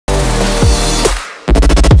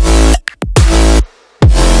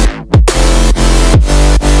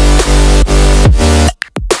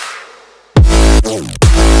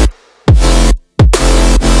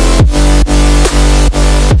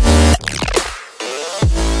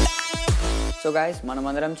So guys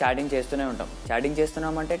మనమందరం chatting చేస్తూనే ఉంటాం. చాటింగ్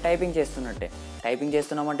చేస్తున్నామంటే టైపింగ్ చేస్తున్నట్టే, టైపింగ్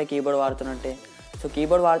చేస్తున్నామంటే కీబోర్డ్ వాడుతున్నట్టే. సో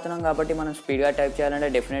కీబోర్డ్ వాడుతున్నాం కాబట్టి మనం స్పీడ్గా టైప్ చేయాలంటే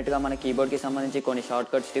డెఫినెట్గా మన కీబోర్డ్కి సంబంధించి కొన్ని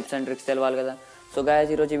short cuts, tips and tricks తెలవాలి కదా. సో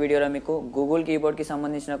గైస్ ఈరోజు ఈ వీడియోలో మీకు గూగుల్ కీబోర్డ్కి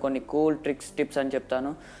సంబంధించిన కొన్ని కూల్ ట్రిక్స్, టిప్స్ అని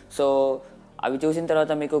చెప్తాను. సో అవి చూసిన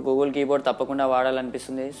తర్వాత మీకు గూగుల్ కీబోర్డ్ తప్పకుండా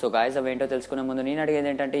వాడాలనిపిస్తుంది. సో గాయస్ అవి ఏంటో తెలుసుకునే ముందు నేను అడిగేది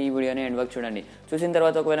ఏంటంటే ఈ వీడియోని ఎండ్ వరకు చూడండి. చూసిన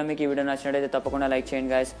తర్వాత ఒకవేళ మీకు ఈ వీడియో నచ్చినట్టయితే తప్పకుండా లైక్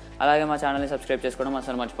చేయండి గాయస్. అలాగే మా ఛానల్ని సబ్స్క్రైబ్ చేసుకోవడం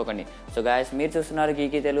అసలు మర్చిపోకండి. సో గాయస్ మీరు చూస్తున్నారు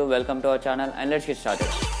గీకీ Telugu. Welcome to our channel and let's get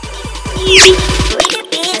started.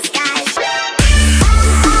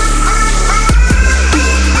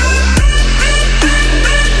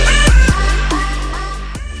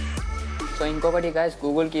 So ఇంకొకటి గాయస్,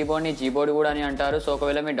 గూగుల్ కీబోర్డ్ని జీబోర్డ్ కూడా అని అంటారు. సో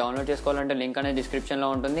ఒకవేళ మీరు డౌన్లోడ్ చేసుకోవాలంటే లింక్ అనేది డిస్క్రిప్షన్లో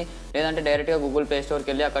ఉంటుంది, లేదంటే డైరెక్ట్గా గూగుల్ ప్లే స్టోర్కి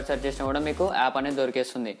వెళ్ళి అక్కడ సెర్చ్ చేసినా కూడా మీకు యాప్ అనేది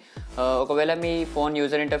దొరికేస్తుంది. ఒకవేళ మీ ఫోన్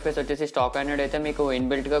యూజర్ ఇంటర్ఫేస్ వచ్చేసి స్టాక్ ఆండ్రాయిడ్ అయితే మీకు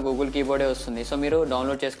ఇన్బిల్ట్గా గూగుల్ కీబోర్డే వస్తుంది. సో మీరు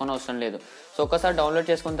డౌన్లోడ్ చేసుకునే అవసరం లేదు. సో ఒక్కసారి డౌన్లోడ్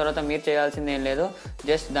చేసుకున్న తర్వాత మీరు చేయాల్సింది ఏం లేదు,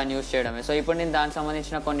 జస్ట్ దాన్ని యూజ్ చేయడమే. సో ఇప్పుడు నేను దానికి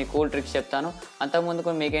సంబంధించిన కొన్ని కూల్ ట్రిక్స్ చెప్తాను.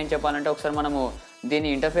 అంతకుముందుకు మీకేం చెప్పాలంటే ఒకసారి మనము దీని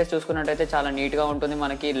ఇంటర్ఫేస్ చూసుకున్నట్టయితే చాలా నీట్గా ఉంటుంది.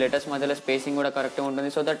 మనకి లెటర్స్ మధ్యలో స్పేసింగ్ కూడా కరెక్ట్గా ఉంటుంది.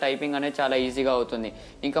 సో దట్ టైపింగ్ అనేది చాలా ఈజీగా అవుతుంది.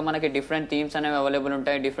 ఇంకా మనకి డిఫరెంట్ థీమ్స్ అనేవి అవైలబుల్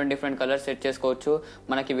ఉంటాయి. డిఫరెంట్ కలర్స్ సెట్ చేసుకోవచ్చు.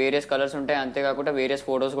 మనకి వేరియస్ కలర్స్ ఉంటాయి, అంతేకాకుండా వేరియస్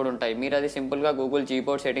ఫొటోస్ కూడా ఉంటాయి. మీరు అది సింపుల్గా గూగుల్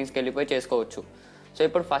జీబోర్డ్ సెట్టింగ్స్కి వెళ్ళిపోయి చేసుకోవచ్చు. సో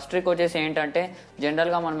ఇప్పుడు ఫస్ట్ ట్రిక్ వచ్చేసి ఏంటంటే,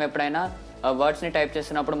 జనరల్గా మనం ఎప్పుడైనా వర్డ్స్ని టైప్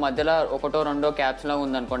చేస్తున్నప్పుడు మధ్యలో ఒకటో రెండో క్యాప్స్ లాగ్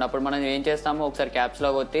ఉందనుకోండి, అప్పుడు మనం ఏం చేస్తాము, ఒకసారి క్యాప్స్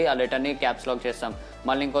లాగ్ వచ్చి ఆ లెటర్ని క్యాప్స్ లాగ్ చేస్తాం,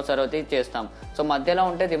 మళ్ళీ ఇంకోసారి వచ్చి చేస్తాం. సో మధ్యలో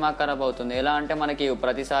ఉంటే దిమాగ్ ఖరాబ్ అవుతుంది. ఎలా అంటే మనకి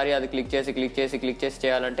ప్రతిసారి అది క్లిక్ చేసి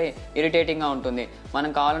చేయాలంటే ఇరిటేటింగ్గా ఉంటుంది. మనం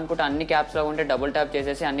కావాలనుకుంటే అన్ని క్యాప్స్ లాగ్ ఉంటే డబుల్ ట్యాప్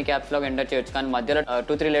చేసేసి అన్ని క్యాప్స్ లాగ్ ఎంటర్ చేయొచ్చు. కానీ మధ్యలో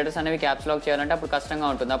 2-3 లెటర్స్ అనేవి క్యాప్స్ లాగ్ చేయాలంటే అప్పుడు కష్టంగా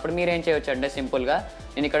ఉంటుంది. అప్పుడు మీరు ఏం చేయొచ్చు అంటే, సింపుల్గా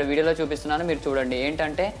నేను ఇక్కడ వీడియోలో చూపిస్తున్నాను, మీరు చూడండి.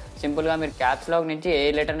 ఏంటంటే సింపుల్గా మీరు క్యాప్స్ లాగ్ నుంచి ఏ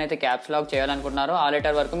లెటర్ని అయితే క్యాప్స్ లాగ్ చేయాలనుకుంటున్నారో ఆ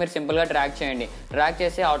లెటర్ వరకు మీరు సింపుల్గా డ్రాగ్ చేయండి. డ్రాగ్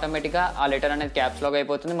చేసి ఆటోమేటిక్గా ఆ లెటర్ అనేది క్యాప్స్ లాగ్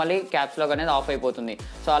అయిపోతుంది, మళ్ళీ క్యాప్స్ లాగ్ అనేది ఆఫ్ అయిపోతుంది.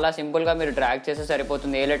 సో అలా సింపుల్గా మీరు డ్రాగ్ చేస్తే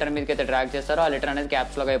సరిపోతుంది. ఏ లెటర్ మీదకి అయితే డ్రాగ్ చేస్తారో ఆ లెటర్ అనేది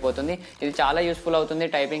క్యాప్స్ లాగ్ అయిపోతుంది. ఇది చాలా యూస్ఫుల్ అవుతుంది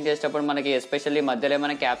టైపింగ్ చేసేటప్పుడు. మనకి ఎస్పెషల్లీ మధ్యలో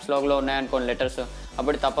ఏమైనా క్యాప్స్ లాగ్లో ఉన్నాయనుకోండి లెటర్స్,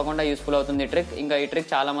 అప్పుడు తప్పకుండా యూస్ఫుల్ అవుతుంది ఈ ట్రిక్. ఇంకా ఈ ట్రిక్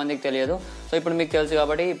చాలా మందికి తెలియదు. సో ఇప్పుడు మీకు తెలుసు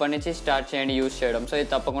కాబట్టి ఇప్పటి నుంచి స్టార్ట్ చేయండి యూజ్ చేయడం. సో ఇది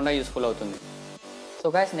తప్పకుండా యూస్ఫుల్ అవుతుంది. సో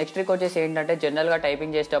గైస్ నెక్స్ట్ ట్రిక్ వచ్చేసి ఏంటంటే, జనరల్గా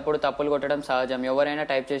టైపింగ్ చేసేటప్పుడు తప్పులు కొట్టడం సహజం. ఎవరైనా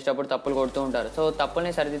టైప్ చేసేటప్పుడు తప్పులు కొడుతూ ఉంటారు. సో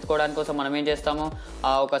తప్పుల్ని సరిదిద్దుకోవడానికి కోసం మనం ఏం చేస్తాము,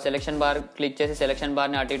 ఒక సెలెక్షన్ బార్ క్లిక్ చేసి సెలెక్షన్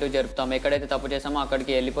బార్ని అటు ఇటు జరుపుతాము. ఎక్కడైతే తప్పు చేస్తామో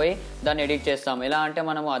అక్కడికి వెళ్ళిపోయి దాన్ని ఎడిట్ చేస్తాము. ఎలా అంటే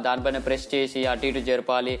మనము దానిపైన ప్రెస్ చేసి అటు ఇటు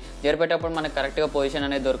జరపాలి. జరిపేటప్పుడు మనకు కరెక్ట్గా పొజిషన్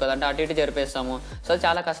అనేది దొరకదు, అంటే అటు ఇటు జరిపేస్తాము. సో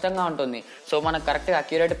చాలా కష్టంగా ఉంటుంది. సో మనకు కరెక్ట్గా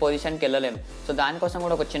అక్యురేట్ పొజిషన్కి వెళ్ళలేము. సో దానికోసం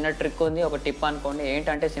కూడా ఒక చిన్న ట్రిక్ ఉంది, ఒక టిప్ అనుకోండి.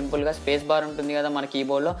 ఏంటంటే సింపుల్గా స్పేస్ బార్ ఉంటుంది కదా మన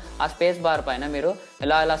కీబోర్డ్లో, ఆ స్పేస్ బార్ పైన మీరు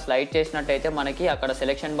ఇలా స్లైడ్ చేసినట్టయితే మనకి అక్కడ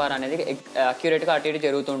సెలెక్షన్ బార్ అనేది అక్యురేట్గా అటు ఇటు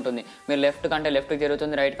జరుగుతుంటుంది. మీరు లెఫ్ట్ కంటే లెఫ్ట్కి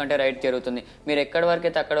జరుగుతుంది, రైట్ కంటే రైట్ జరుగుతుంది. మీరు ఎక్కడి వరకు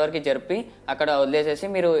అయితే అక్కడి వరకు జరిపి అక్కడ వదిలేసేసి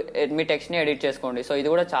మీరు మీ టెక్స్ట్ని ఎడిట్ చేసుకోండి. సో ఇది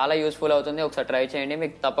కూడా చాలా యూస్ఫుల్ అవుతుంది. ఒకసారి ట్రై చేయండి,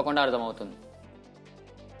 మీకు తప్పకుండా అర్థమవుతుంది.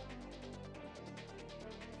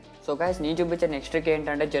 సో గైస్ నేను చూపించే నెక్స్ట్ ట్రిక్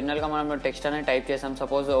ఏంటంటే, జనరల్గా మనం టెక్స్ట్ అనేది టైప్ చేసాం.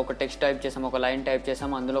 సపోజ్ ఒక టెక్స్ట్ టైప్ చేసాం, ఒక లైన్ టైప్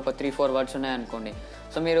చేసాం, అందులో ఒక 3-4 వర్డ్స్ ఉన్నాయనుకోండి.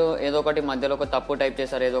 సో మీరు ఏదో ఒకటి మధ్యలో ఒక తప్పు టైప్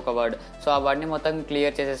చేశారు, ఏదో ఒక వర్డ్. సో ఆ వర్డ్ని మొత్తం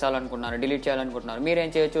క్లియర్ చేసేసాలనుకుంటున్నారు, డిలీట్ చేయాలనుకుంటున్నారు. మీరు ఏం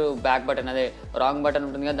చేయొచ్చు, బ్యాక్ బటన్, అదే రాంగ్ బటన్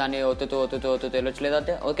ఉంటుంది కదా, దాన్ని ఒత్తుతూ వెళ్ళొచ్చు,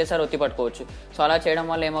 లేదంటే ఒకేసారి ఒత్తి పట్టుకోవచ్చు. సో అలా చేయడం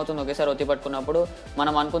వల్ల ఏమవుతుంది, ఒకేసారి ఒత్తి పట్టుకున్నప్పుడు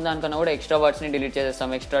మనం అనుకున్న దానికన్నా కూడా ఎక్స్ట్రా వర్డ్స్ని డిలీట్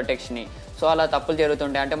చేసేస్తాం, ఎక్స్ట్రా టెక్స్ట్ని. సో అలా తప్పులు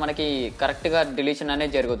జరుగుతుంటాయి, అంటే మనకి కరెక్ట్గా డిలీషన్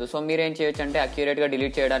అనేది జరగదు. సో మీరు ఏం చేయొచ్చు అంటే, అక్యురేట్గా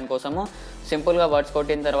డిలీట్ చేయడానికి కోసము సింపుల్గా వర్డ్స్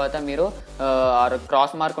కొట్టిన తర్వాత మీరు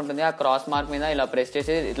క్రాస్ మార్క్ ఉంటుంది, ఆ క్రాస్ మార్క్ మీద ఇలా ప్రెస్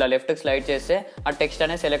చేసి ఇట్లా లెఫ్ట్కి స్లైడ్ చేస్తే ఆ టెక్స్ట్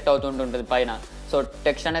అనేది సెలెక్ట్ అవుతుంటుంది పైన. సో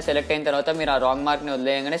టెక్స్ట్ అనేది సెలెక్ట్ అయిన తర్వాత మీరు ఆ రాంగ్ మార్క్ని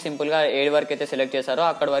వదిలేయగానే సింపుల్గా ఏడు వరకు అయితే సెలెక్ట్ చేశారో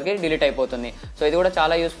అక్కడ వరకు డిలీట్ అయిపోతుంది. సో ఇది కూడా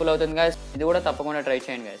చాలా యూస్ఫుల్ అవుతుంది గైస్. ఇది కూడా తప్పకుండా ట్రై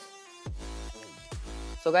చేయండి గైస్.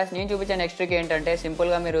 సో గైస్ నేను చూపించే నెక్స్ట్ ట్రిక్ ఏంటంటే,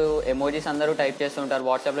 సింపుల్గా మీరు ఎమోజీస్ అందరూ టైప్ చేస్తూ ఉంటారు.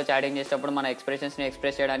 వాట్సాప్లో చాటింగ్ చేసేటప్పుడు మన ఎక్స్ప్రెషన్స్ని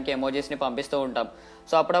ఎక్స్ప్రెస్ చేయడానికి ఎమోజీస్ని పంపిస్తూ ఉంటాం.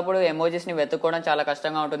 సో అప్పుడప్పుడు ఎమోజీస్ని వెతుక్కోవడం చాలా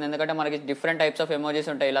కష్టంగా ఉంటుంది, ఎందుకంటే మనకి డిఫరెంట్ టైప్స్ ఆఫ్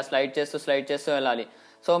ఎమోజీస్ ఉంటాయి. ఇలా స్లైడ్ చేస్తూ వెళ్ళాలి.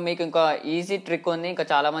 సో మీకు ఇంకా ఈజీ ట్రిక్ ఉంది, ఇంకా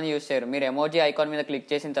చాలామంది యూజ్ చేయరు. మీరు ఎమోజీ ఐకాన్ మీద క్లిక్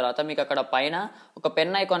చేసిన తర్వాత మీకు అక్కడ పైన ఒక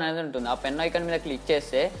పెన్ ఐకాన్ అనేది ఉంటుంది. ఆ పెన్ ఐకాన్ మీద క్లిక్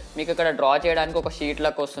చేస్తే మీకు ఇక్కడ డ్రా చేయడానికి ఒక షీట్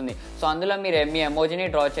లాగా వస్తుంది. సో అందులో మీరు మీ ఎమోజీని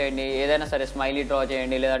డ్రా చేయండి. ఏదైనా సరే, స్మైలీ డ్రా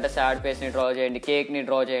చేయండి, లేదంటే సాడ్ ఫేస్ని డ్రా చేయండి, కేక్ని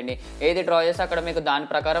డ్రా చేయండి. ఏది డ్రా చేస్తే అక్కడ మీకు దాని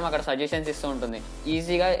ప్రకారం అక్కడ సజెషన్స్ ఇస్తూ ఉంటుంది.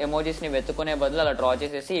 ఈజీగా ఎమోజీస్ని వెతుక్కునే బదులు అలా డ్రా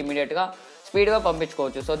చేసేసి ఇమీడియట్గా స్పీడ్గా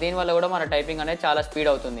పంపించుకోవచ్చు. సో దీనివల్ల కూడా మన టైపింగ్ అనేది చాలా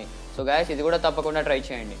స్పీడ్ అవుతుంది. సో గైస్ ఇది కూడా తప్పకుండా ట్రై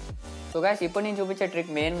చేయండి. సో గైస్ ఇప్పుడు నేను చూపించే ట్రిక్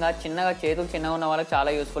మెయిన్గా చిన్నగా చేతులు చిన్నగా ఉన్న వాళ్ళకి చాలా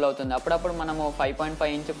యూస్ఫుల్ అవుతుంది. అప్పుడప్పుడు మనము 5.5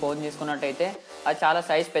 ఇంచ్ ఫోన్ తీసుకున్నట్టయితే అది చాలా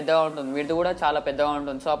సైజ్ పెద్దగా ఉంటుంది, విడ్త్ కూడా చాలా పెద్దగా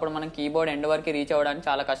ఉంటుంది. సో అప్పుడు మనం కీబోర్డ్ ఎండ్ వరకు రీచ్ అవ్వడానికి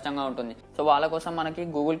చాలా కష్టంగా ఉంటుంది. సో వాళ్ళ కోసం మనకి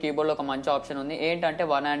గూగుల్ కీబోర్డ్లో ఒక మంచి ఆప్షన్ ఉంది, ఏంటంటే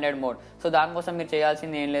వన్ హ్యాండెడ్ మోడ్. సో దానికోసం మీరు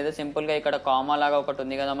చేయాల్సింది ఏం లేదు, సింపుల్గా ఇక్కడ కామా లాగా ఒకటి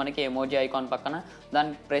ఉంది కదా మనకి ఎమోజీ ఐకాన్ పక్కన,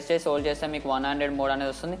 దాన్ని ప్రెస్ చేసి హోల్డ్ చేస్తే మీకు వన్ హ్యాండెడ్ మోడ్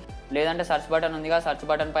అనేది వస్తుంది. లేదంటే సర్చ్ బటన్ ఉంది కదా, సర్చ్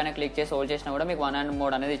బటన్ పైన క్లిక్ చేసి హోల్డ్ చేసినా కూడా మీకు వన్ హ్యాండ్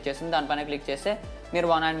మోడ్ అనేది ఇచ్చేస్తుంది. దానిపైన క్లిక్ చేస్తే మీరు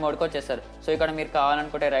వన్ హ్యాండ్ మోడ్కి వచ్చేస్తారు. సో ఇక్కడ మీరు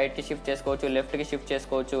కావాలనుకుంటే రైట్కి షిఫ్ట్ చేసుకోవచ్చు, లెఫ్ట్కి షిఫ్ట్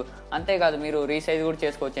చేసుకోవచ్చు. అంతేకాదు మీరు రీసైజ్ కూడా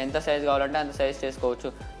చేసుకోవచ్చు, ఎంత సైజ్ కావాలంటే అంత సైజ్ చేసుకోవచ్చు.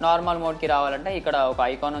 నార్మల్ మోడ్కి రావాలంటే ఇక్కడ ఒక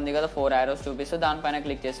ఐకాన్ ఉంది కదా 4 యారోస్ చూపిస్తూ, దానిపైన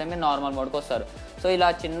క్లిక్ చేస్తే మీరు నార్మల్ మోడ్కి వస్తారు. సో ఇలా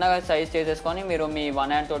చిన్నగా సైజ్ చేసేసుకొని మీరు మీ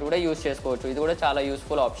వన్ హ్యాండ్ తోటి కూడా యూస్ చేసుకోవచ్చు. ఇది కూడా చాలా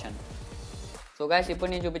యూస్ఫుల్ ఆప్షన్. సో గైస్ ఇప్పుడు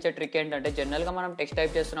నేను చూపించే ట్రిక్ ఏంటంటే, జనరల్గా మనం టెక్స్ట్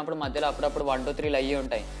టైప్ చేస్తున్నప్పుడు మధ్యలో అప్పుడప్పుడు 1 2 3 అయ్యి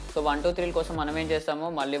ఉంటాయి. సో 1 2 3 కోసం మనం ఏం చేస్తాము,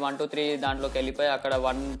 మళ్ళీ 1 2 3 దాంట్లోకి వెళ్ళిపోయి అక్కడ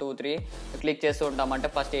 1 2 3 క్లిక్ చేస్తూ ఉంటాం. అంటే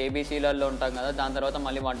ఫస్ట్ ఏబీసీలలో ఉంటాం కదా, దాని తర్వాత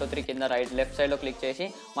మళ్ళీ 1 2 3 కింద లెఫ్ట్ సైడ్లో క్లిక్ చేసి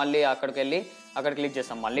మళ్ళీ అక్కడికి వెళ్ళి అక్కడ క్లిక్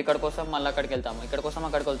చేస్తాం, మళ్ళీ ఇక్కడికి వస్తాం, మళ్ళీ అక్కడికి వెళ్తాము, ఇక్కడ కోసం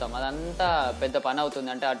అక్కడికి వెళ్తాం. అదంతా పెద్ద పని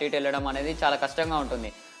అవుతుంది, అంటే అటు ఇటు వెళ్ళడం అనేది చాలా కష్టంగా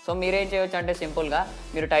ఉంటుంది. సో మీరేం చేయొచ్చు అంటే, సింపుల్గా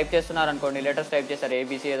మీరు టైప్ చేస్తున్నారు అనుకోండి, లెటర్స్ టైప్ చేస్తారు,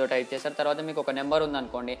 ఏబీసీ ఏదో టైప్ చేస్తారు, తర్వాత మీకు ఒక నెంబర్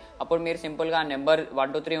ఉందనుకోండి, అప్పుడు మీరు సింపుల్గా ఆ నెంబర్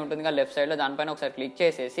 1 2 3 ఉంటుంది కదా లెఫ్ట్ సైడ్లో, దానిపైన ఒకసారి క్లిక్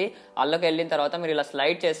చేసేసి అల్లోకి వెళ్ళిన తర్వాత మీరు ఇలా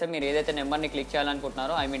స్లైడ్ చేస్తే మీరు ఏదైతే నెంబర్ని క్లిక్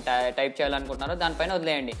చేయాలనుకుంటున్నారో, టైప్ చేయాలనుకుంటున్నారో దానిపైన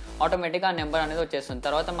వదిలేయండి, ఆటోమేటిక్గా ఆ నెంబర్ అనేది వచ్చేస్తుంది.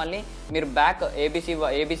 తర్వాత మళ్ళీ మీరు బ్యాక్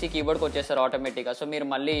ఏబీసీ కీబోర్డ్కి వచ్చేస్తారు ఆటోమేటిక్గా. సో మీరు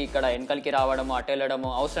మళ్ళీ ఇక్కడ వెనకలికి రావడము అటు వెళ్ళడము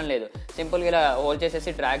అవసరం లేదు, సింపుల్గా ఇలా హోల్డ్ చేసేసి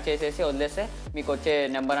డ్రాగ్ చేసేసి వదిలేస్తే మీకు వచ్చే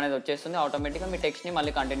నెంబర్ అనేది వచ్చేస్తుంది. ఆటోమేటిక్గా మీ టెక్స్ట్ని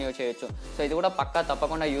మళ్ళీ కంటిన్యూ చేయొచ్చు. సో ఇది కూడా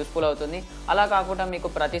తప్పకుండా యూస్ఫుల్ అవుతుంది. అలా కాకుండా మీకు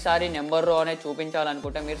ప్రతిసారి నెంబర్ రో అనేది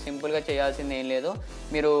చూపించాలనుకుంటే మీరు సింపుల్గా చేయాల్సింది ఏం లేదు,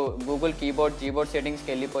 మీరు గూగుల్ కీబోర్డ్ సెట్టింగ్స్కి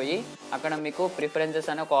వెళ్ళిపోయి అక్కడ మీకు ప్రిఫరెన్సెస్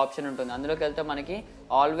అనే ఒక ఆప్షన్ ఉంటుంది, అందులోకి వెళ్తే మనకి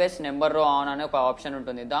ఆల్వేస్ నెంబర్ రో ఆన్ అనే ఒక ఆప్షన్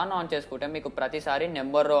ఉంటుంది. దాన్ని ఆన్ చేసుకుంటే మీకు ప్రతిసారి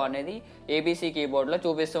నెంబర్ రో అనేది ఏబీసీ కీబోర్డ్లో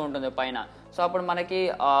చూపిస్తూ ఉంటుంది పైన. సో అప్పుడు మనకి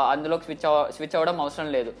అందులోకి స్విచ్ అవ్వడం అవసరం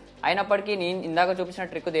లేదు. అయినప్పటికీ నేను ఇందాక చూపించిన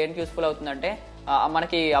ట్రిక్ దేనికి యూస్ఫుల్ అవుతుందంటే,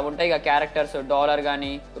 మనకి అవి ఉంటాయి ఇక క్యారెక్టర్స్, డాలర్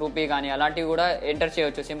కానీ రూపీ కానీ అలాంటివి కూడా ఎంటర్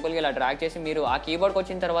చేయొచ్చు. సింపుల్గా ఇలా డ్రాగ్ చేసి మీరు ఆ కీబోర్డ్కి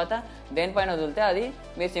వచ్చిన తర్వాత దేనిపైన వదిలితే అది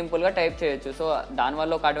మీరు సింపుల్గా టైప్ చేయొచ్చు. సో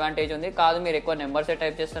దానివల్ల ఒక అడ్వాంటేజ్ ఉంది. కాదు మీరు ఎక్కువ నెంబర్సే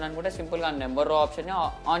టైప్ చేస్తారనుకుంటే సింపుల్గా నెంబర్ రో ఆప్షన్ని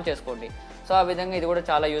ఆన్ చేసుకోండి. సో ఆ విధంగా ఇది కూడా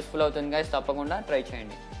చాలా యూస్ఫుల్ అవుతుంది గైస్, తప్పకుండా ట్రై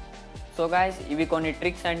చేయండి. సో గైస్ ఇవి కొన్ని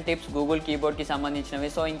ట్రిక్స్ అండ్ టిప్స్ గూగుల్ కీబోర్డ్కి సంబంధించినవి.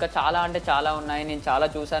 సో ఇంకా చాలా ఉన్నాయి, నేను చాలా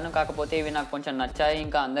చూశాను, కాకపోతే ఇవి నాకు కొంచెం నచ్చాయి,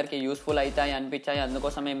 ఇంకా అందరికీ యూస్ఫుల్ అవుతాయి అనిపించాయి,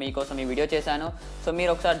 అందుకోసమే మీకోసం ఈ వీడియో చేశాను. సో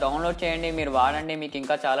మీరు ఒకసారి డౌన్లోడ్ చేయండి, మీరు వాడండి, మీకు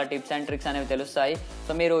ఇంకా చాలా టిప్స్ అండ్ ట్రిక్స్ అనేవి తెలుస్తాయి.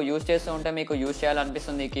 సో మీరు యూస్ చేస్తూ ఉంటే మీకు యూస్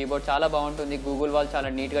చేయాలనిపిస్తుంది. ఈ కీబోర్డ్ చాలా బాగుంటుంది, గూగుల్ వాళ్ళు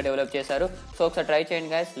చాలా నీట్గా డెవలప్ చేశారు. సో ఒకసారి ట్రై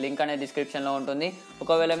చేయండి గైస్, లింక్ అనేది డిస్క్రిప్షన్లో ఉంటుంది.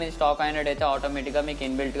 ఒకవేళ మీరు స్టాక్ అయినట్టయితే ఆటోమేటిక్గా మీకు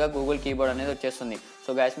ఇన్బిల్ట్గా గూగుల్ కీబోర్డ్ అనేది వచ్చేస్తుంది.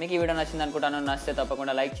 సో గైస్ మీకు ఈ వీడియో నచ్చింది అనుకుంటాను, నచ్చితే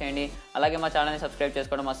తప్పకుండా లైక్ చేయండి, అలాగే మా ఛానల్ని సబ్స్క్రైబ్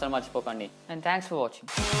చేసుకోవడం అస్సలు మర్చిపోకండి. And thanks for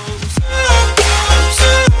watching.